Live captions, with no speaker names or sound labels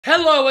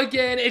Hello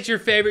again, it's your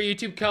favorite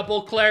YouTube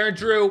couple, Claire and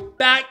Drew,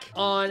 back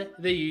on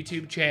the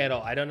YouTube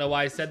channel. I don't know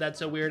why I said that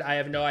so weird, I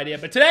have no idea.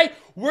 But today,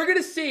 we're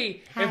gonna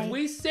see if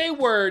we say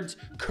words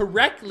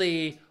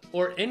correctly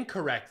or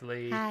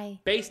incorrectly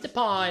based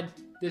upon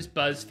this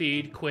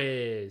BuzzFeed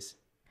quiz.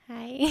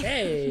 Hi.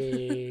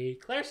 Hey,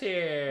 Claire's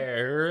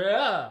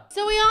here.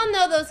 So we all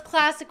know those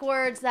classic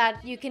words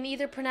that you can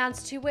either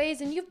pronounce two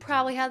ways, and you've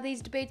probably had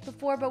these debates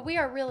before, but we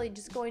are really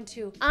just going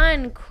to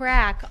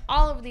uncrack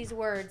all of these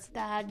words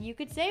that you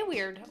could say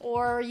weird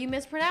or you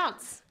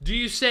mispronounce. Do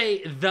you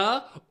say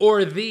the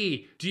or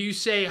the? Do you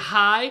say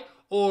hi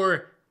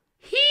or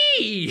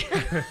he?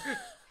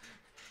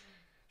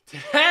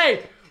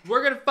 Today,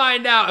 we're gonna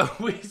find out if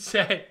we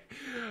say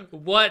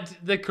what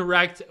the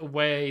correct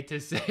way to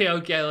say.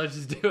 Okay, let's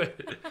just do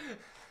it.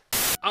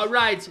 All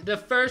right, the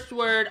first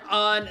word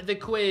on the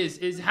quiz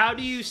is, how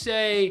do you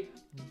say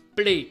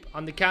bleep?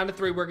 On the count of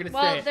three, we're gonna say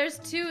it. Well, there's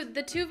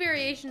the two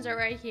variations are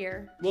right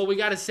here. Well, we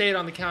gotta say it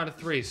on the count of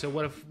three. So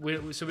what if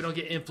so we don't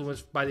get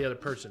influenced by the other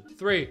person?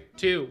 3,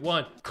 2,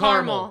 1.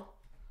 Caramel.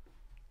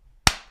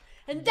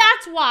 And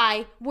that's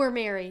why we're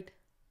married.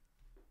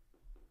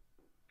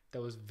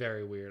 That was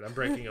very weird. I'm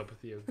breaking up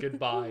with you.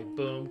 Goodbye.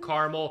 Boom.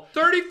 Caramel.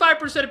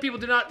 35% of people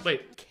do not...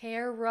 Wait.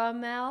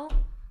 Caramel?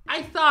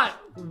 I thought...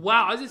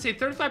 Wow. I was going to say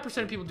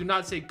 35% of people do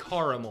not say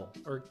caramel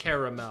or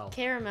caramel.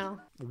 Caramel.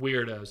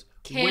 Weirdos.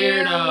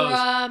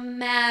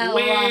 Caramel.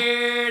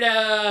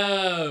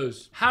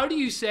 Weirdos. How do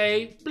you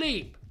say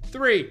bleep?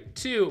 3,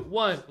 2,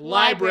 1.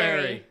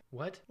 Library.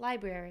 What?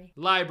 Library.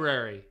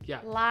 Library. Yeah.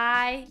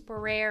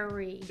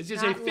 Library. It's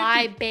just not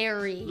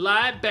library.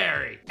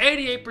 Library.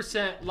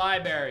 88%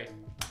 library.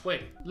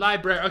 Wait,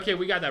 library. Okay,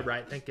 we got that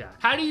right. Thank God.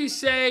 How do you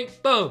say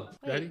boom?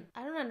 Wait, ready?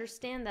 I don't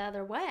understand the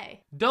other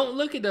way. Don't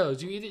look at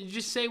those. You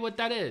just say what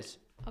that is.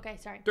 Okay,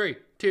 sorry. 3,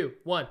 2,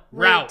 1.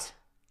 Route.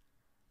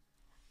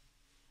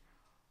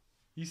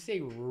 You say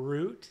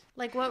route?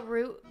 Like what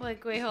route?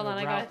 Like, wait, hold on.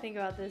 I gotta think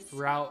about this.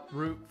 Route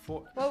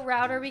for. What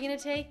route are we gonna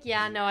take?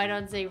 Yeah, no, I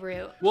don't say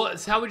route. Well,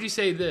 how would you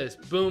say this?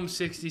 Boom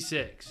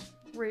 66.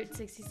 Route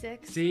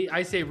 66. See,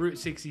 I say Route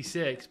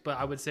 66, but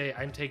I would say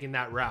I'm taking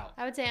that route.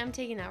 I would say I'm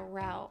taking that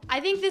route.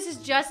 I think this is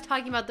just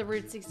talking about the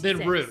Route 66.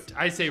 Then route.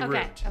 I say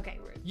route. Okay,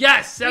 route.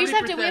 Yes,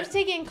 70%. We have to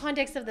take it in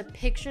context of the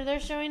picture they're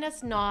showing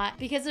us, not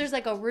because there's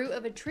like a root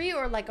of a tree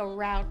or like a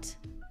route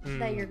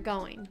that you're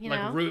going, you know?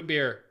 Like root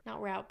beer.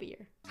 Not route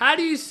beer. How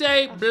do you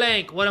say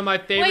blank? One of my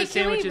favorite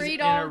sandwiches in a row. Wait, can we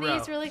read all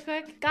these really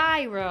quick?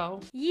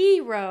 Gyro.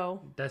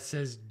 Gyro. That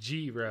says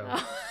G-ro.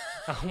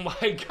 Oh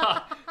my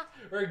God.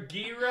 Or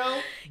gyro?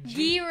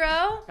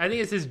 Gyro. I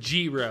think it says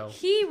G-ro.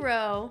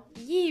 Hero.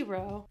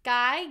 Gyro.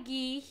 Guy,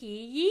 gi,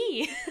 he,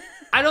 ye.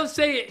 I don't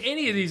say it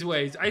any of these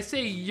ways. I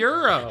say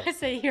euro. I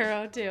say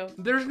euro too.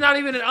 There's not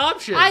even an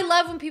option. I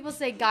love when people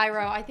say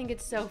gyro. I think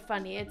it's so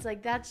funny. It's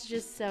like, that's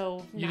just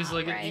so You just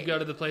look at, you go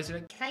to the place and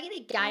like, can I get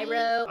a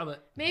gyro?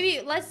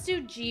 Maybe let's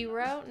do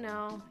gyro.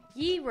 No.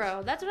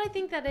 Gyro. That's what I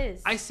think that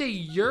is. I say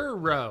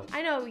euro.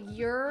 I know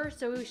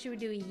so should we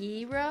do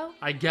gyro?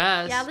 I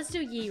guess. Yeah, let's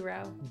do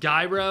gyro.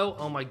 Gyro?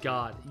 Oh my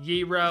God.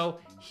 Gyro.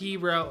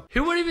 Hero.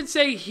 Who would even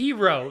say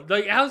hero?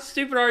 Like, how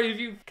stupid are you if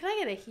you... Can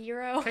I get a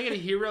hero? Can I get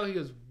a hero? He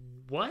goes,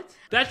 what?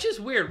 That's just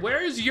weird.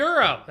 Where is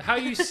euro? How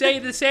you say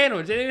the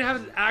sandwich? They didn't have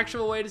an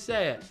actual way to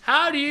say it.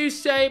 How do you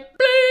say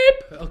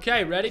bleep?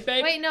 Okay, ready,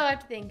 babe? Wait, no, I have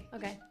to think.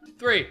 Okay.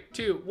 3,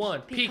 2,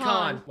 1.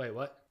 Pecan. Wait,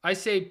 what? I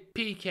say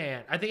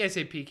pecan. I think I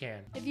say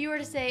pecan. If you were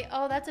to say,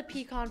 oh, that's a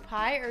pecan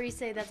pie, or you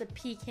say that's a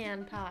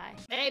pecan pie.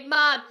 Hey,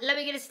 Mom, let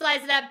me get a slice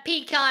of that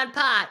pecan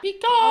pie.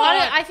 Pecan!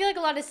 I feel like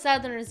a lot of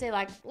Southerners say,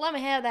 like, let me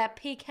have that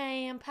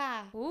pecan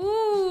pie.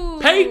 Ooh.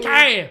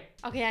 Pecan!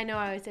 Okay, I know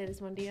I always say this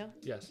one. Do you?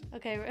 Yes.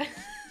 Okay.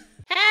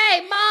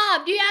 Hey,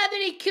 Mom, do you have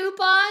any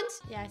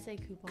coupons? Yeah, I say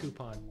coupon.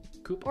 Coupon.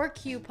 Or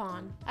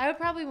coupon. I would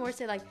probably more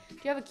say, like, do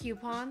you have a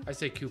coupon? I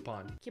say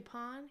coupon.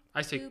 Coupon?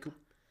 I say coupon.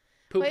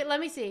 Wait, let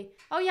me see.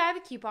 Oh, yeah, I have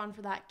a coupon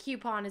for that.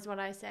 Coupon is what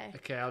I say.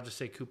 Okay, I'll just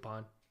say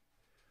coupon.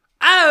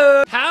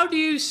 Oh! How do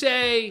you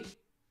say...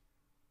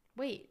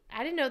 Wait,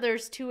 I didn't know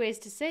there's two ways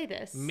to say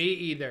this. Me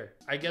either.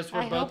 I guess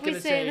we're both hope gonna we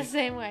say it the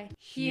same way.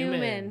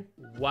 Human.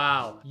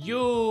 Wow.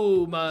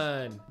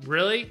 Human.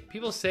 Really?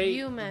 People say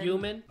human.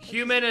 Human?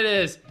 Human it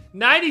is.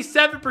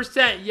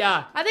 97%,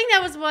 yeah. I think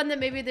that was one that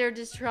maybe they're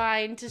just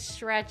trying to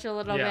stretch a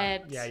little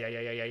bit.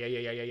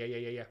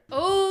 Yeah.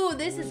 Oh,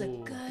 this is a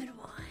good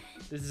one.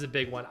 This is a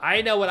big one.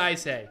 I know what I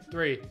say.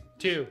 3,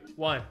 2,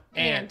 1.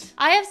 Ant.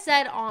 I have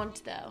said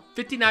aunt though.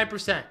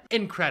 59%.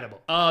 Incredible.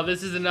 Oh,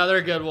 this is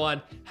another good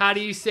one. How do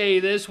you say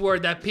this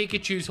word that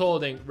Pikachu's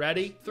holding?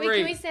 Ready? 3. Wait,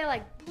 can we say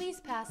like, please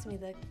pass me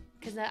the,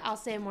 because I'll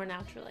say it more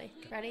naturally.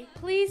 Ready?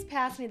 Please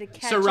pass me the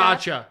ketchup.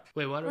 Sriracha.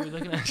 Wait, what are we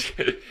looking at?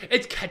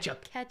 It's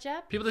ketchup.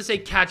 Ketchup? People that say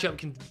ketchup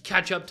can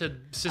catch up to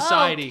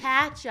society. Oh,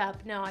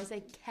 ketchup. No, I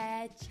say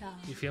ketchup.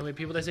 You feel me?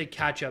 People that say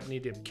ketchup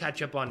need to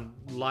catch up on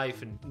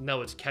life and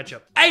know it's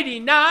ketchup.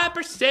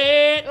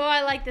 89%. Oh,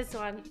 I like this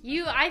one.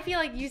 I feel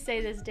like you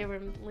say this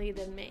differently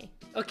than me.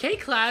 Okay,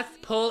 class,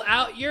 pull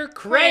out your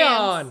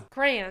crayon.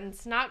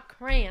 Crayons, not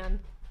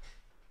crayon.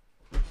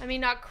 I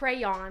mean, not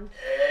crayon.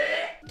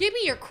 Give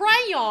me your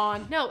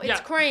crayon. No, it's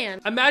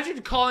crayon.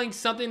 Imagine calling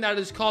something that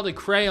is called a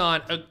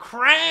crayon a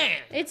crayon.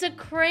 It's a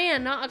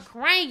crayon, not a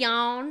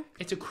crayon.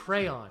 It's a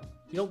crayon.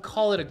 You don't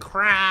call it a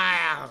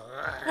crayon.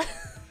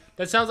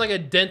 That sounds like a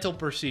dental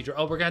procedure.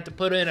 Oh, we're gonna have to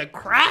put in a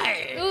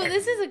crayon. Ooh,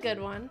 this is a good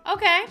one.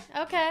 Okay.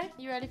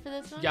 You ready for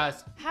this one?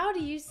 Yes. How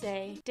do you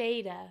say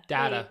data?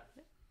 Data.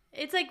 Wait,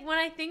 it's like when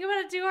I think about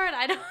it too hard,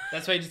 I don't.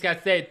 That's why you just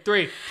gotta say it.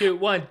 3, 2,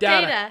 1,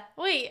 data. Data.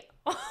 Wait.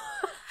 I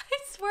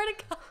swear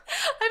to God,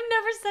 I've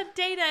never said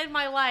data in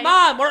my life.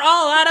 Mom, we're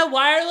all out of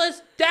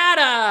wireless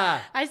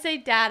data. I say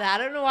data. I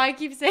don't know why I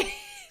keep saying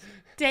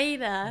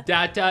data.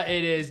 Data,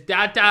 it is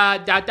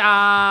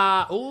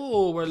data.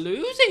 Ooh, we're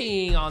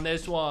losing on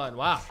this one.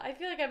 Wow. I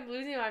feel like I'm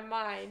losing my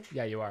mind.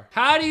 Yeah, you are.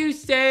 How do you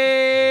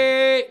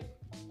say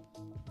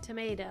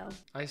Tomato.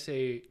 I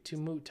say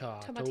tomato.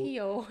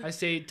 Tomatillo. I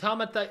say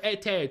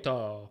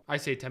tomato. I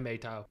say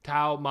tomato.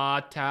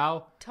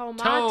 Tomato.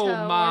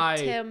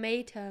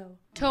 Tomato.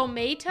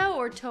 Tomato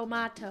or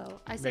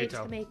tomato? I say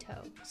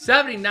tomato.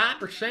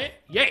 79%.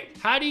 Yay.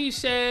 How do you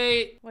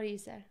say? What do you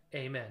say?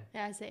 Amen.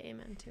 Yeah, I say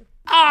amen too.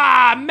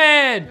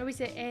 Amen. No, we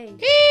say A.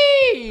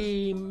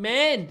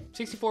 Amen.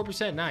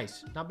 64%.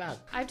 Nice. Not bad.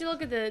 I have to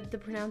look at the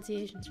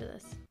pronunciations for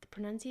this. The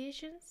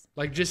pronunciations?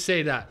 Like, just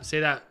say that.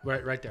 Say that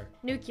right there.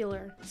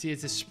 Nuclear. See,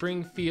 it's a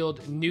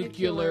Springfield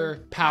nuclear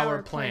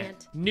power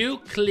plant.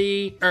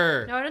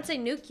 Nuclear. No, I don't say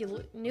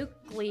nuclear.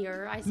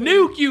 I say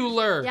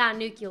nuclear. Yeah,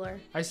 nuclear.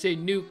 I say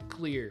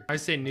nuclear. I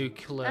say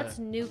nuclear. That's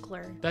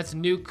nuclear. That's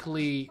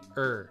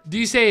nuclear. Do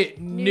you say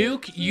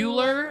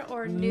nuclear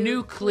or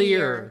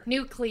nuclear?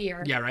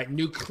 Nuclear. Yeah, right.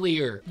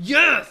 Nuclear.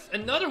 Yes,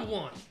 another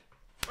one.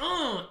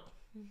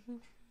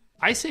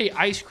 I say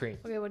ice cream.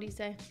 Okay, what do you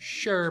say?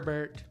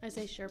 Sherbet. I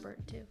say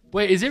sherbet too.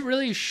 Wait, is it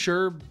really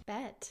sherbet?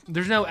 Bet.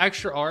 There's no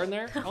extra R in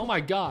there? Oh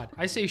my God.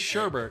 I say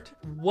sherbet.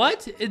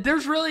 What?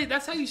 There's really,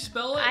 that's how you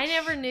spell it? I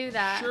never knew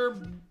that.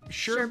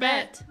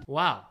 Sherbet.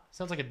 Wow.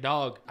 Sounds like a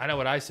dog. I know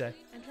what I say.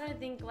 I'm trying to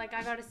think, like,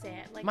 I gotta say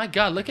it. Like, My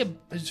God, look at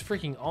his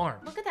freaking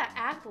arm. look at that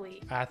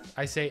athlete.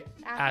 I say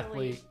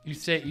athlete. You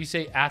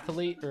say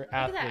athlete or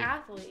athlete? Look at that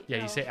athlete. Yeah,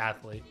 No. you say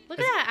athlete. Look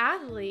at that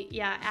athlete.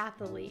 Yeah,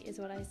 athlete is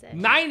what I say.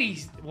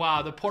 90.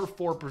 Wow, the poor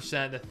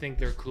 4% that think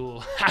they're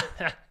cool.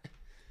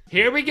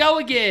 Here we go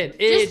again.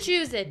 Just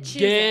choose it.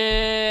 Choose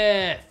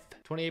it. GIF.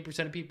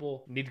 28% of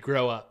people need to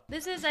grow up.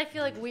 This is, I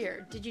feel like,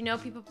 weird. Did you know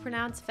people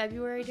pronounce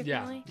February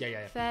differently?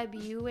 Yeah.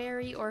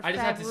 February or I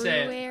just have to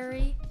say it.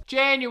 February?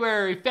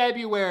 January,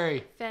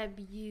 February.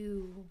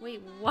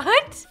 Wait,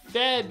 what?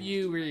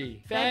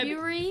 February.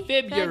 February?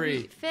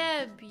 February.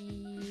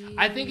 February.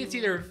 I think it's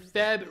either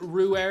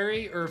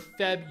February or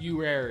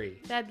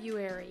February.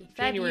 February.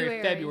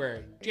 January,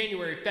 February.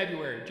 January,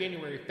 February.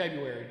 January,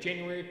 February.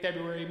 January,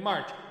 February,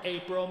 March,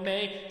 April,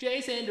 May,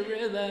 Jason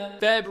Derulo.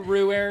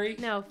 February.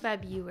 No,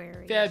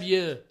 February.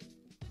 February.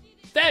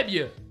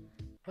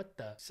 What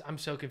the? I'm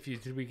so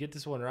confused. Did we get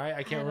this one right?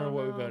 I can't remember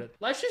what we voted.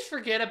 Let's just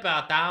forget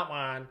about that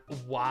one.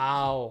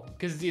 Wow.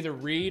 Because it's either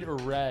read or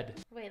read.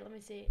 Wait, let me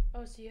see.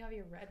 Oh, so you have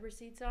your red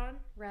receipts on?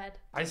 Red.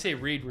 I say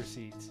read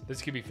receipts.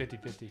 This could be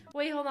 50-50.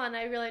 Wait, hold on.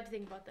 I really have to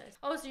think about this.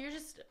 Oh, so you're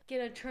just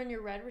gonna turn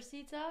your red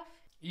receipts off?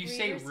 You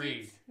say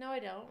read. No, I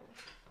don't.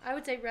 I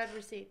would say read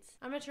receipts.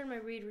 I'm gonna turn my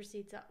read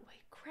receipts off.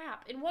 Wait,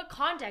 crap. In what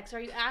context? Are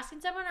you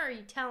asking someone or are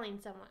you telling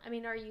someone? I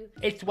mean, are you...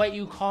 It's what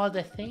you call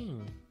the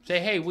thing. Say,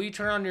 hey, will you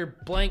turn on your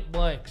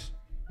blanks?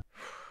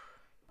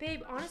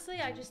 Babe, honestly,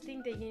 I just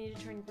think that you need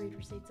to turn your read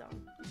receipts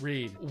on.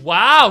 Read.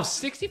 Wow,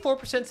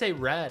 64% say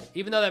read,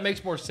 even though that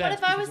makes more sense.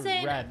 But if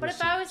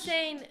I was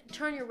saying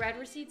turn your red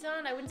receipts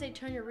on, I wouldn't say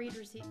turn your read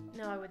receipt.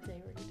 No, I would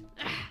say read.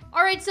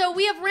 All right, so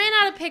we have ran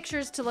out of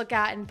pictures to look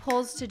at and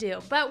polls to do,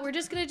 but we're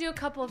just gonna do a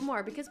couple of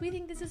more because we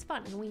think this is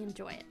fun and we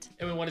enjoy it.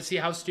 And we want to see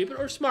how stupid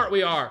or smart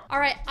we are. All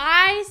right,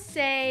 I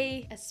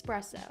say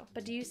espresso,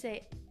 but do you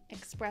say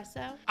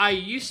espresso? I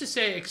used to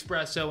say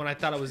espresso when I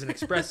thought it was an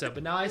espresso,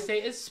 but now I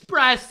say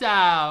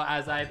espresso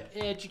as I've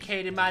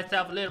educated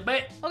myself a little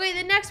bit. Okay,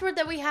 the next word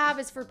that we have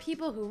is for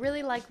people who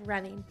really like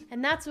running,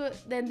 and that's what,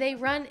 then they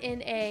run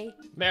in a...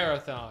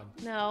 Marathon.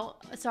 No,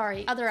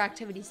 sorry, other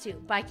activities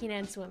too, biking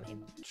and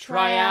swimming.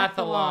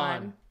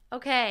 Triathlon.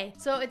 Okay,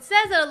 so it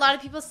says that a lot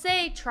of people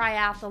say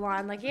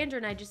triathlon, like Andrew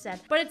and I just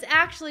said, but it's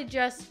actually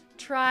just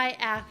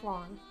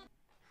triathlon.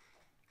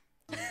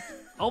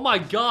 Oh my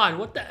God,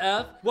 what the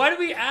F? Why do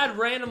we add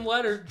random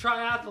letter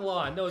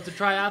triathlon? No, it's a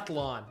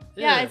triathlon.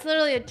 Yeah, Ew. it's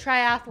literally a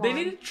triathlon. They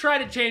need to try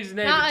to change the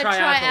name Not to a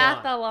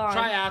triathlon. triathlon.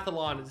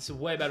 Triathlon is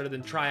way better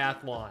than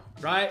triathlon,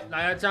 right?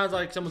 Like, that sounds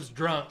like someone's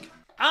drunk.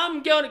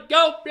 I'm gonna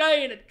go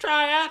play in a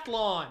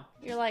triathlon.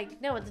 You're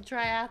like, no, it's a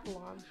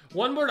triathlon.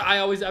 One word I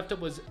always effed up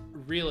was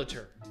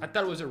realtor. I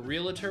thought it was a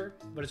realtor,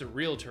 but it's a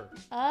realtor.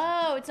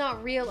 Oh, it's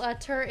not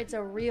realtor, it's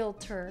a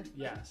realtor.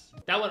 Yes.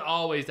 That one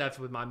always effed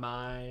with my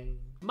mind.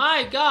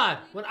 My God,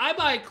 when I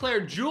buy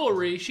Claire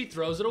jewelry, she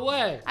throws it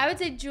away. I would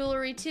say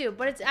jewelry too,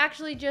 but it's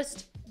actually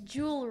just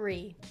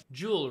jewelry.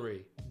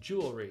 Jewelry.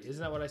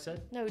 Isn't that what I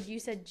said? No, you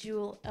said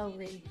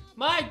jewelry.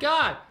 My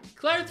God,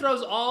 Claire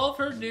throws all of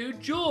her new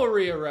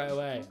jewelry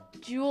away.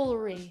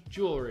 Jewelry.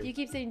 Jewelry. You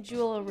keep saying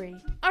jewelry.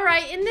 All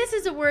right, and this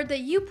is a word that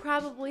you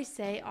probably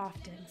say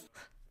often.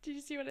 Did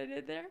you see what I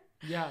did there?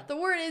 Yeah. The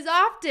word is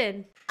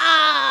often.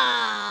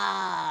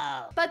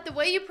 Oh. But the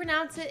way you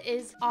pronounce it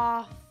is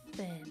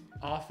often.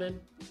 Often?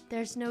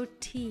 There's no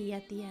T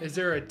at the end. Is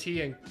there a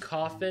T in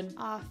coffin?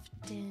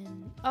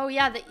 Often. Oh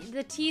yeah,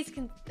 the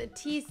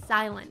T's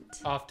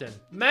silent. Often.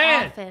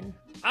 Man, Often.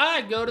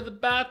 I go to the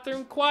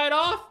bathroom quite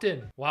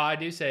often. Wow, I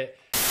do say it.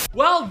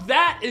 Well,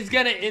 that is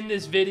gonna end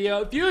this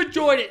video. If you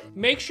enjoyed it,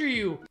 make sure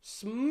you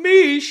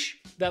smeesh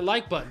that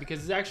like button because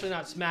it's actually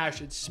not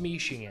smash, it's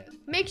smeeshing it.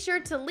 Make sure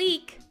to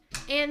leak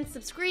and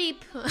subscribe.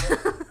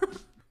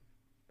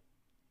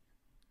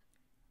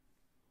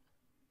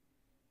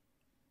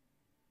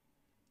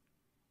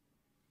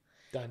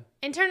 Done.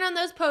 And turn on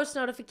those post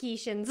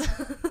notifications.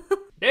 Do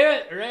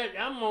it, Red.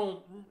 I'm gonna.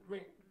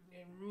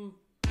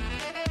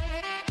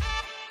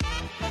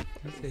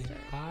 Say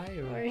hi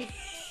or. Or-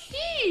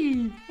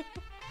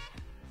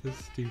 This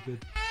is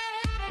stupid.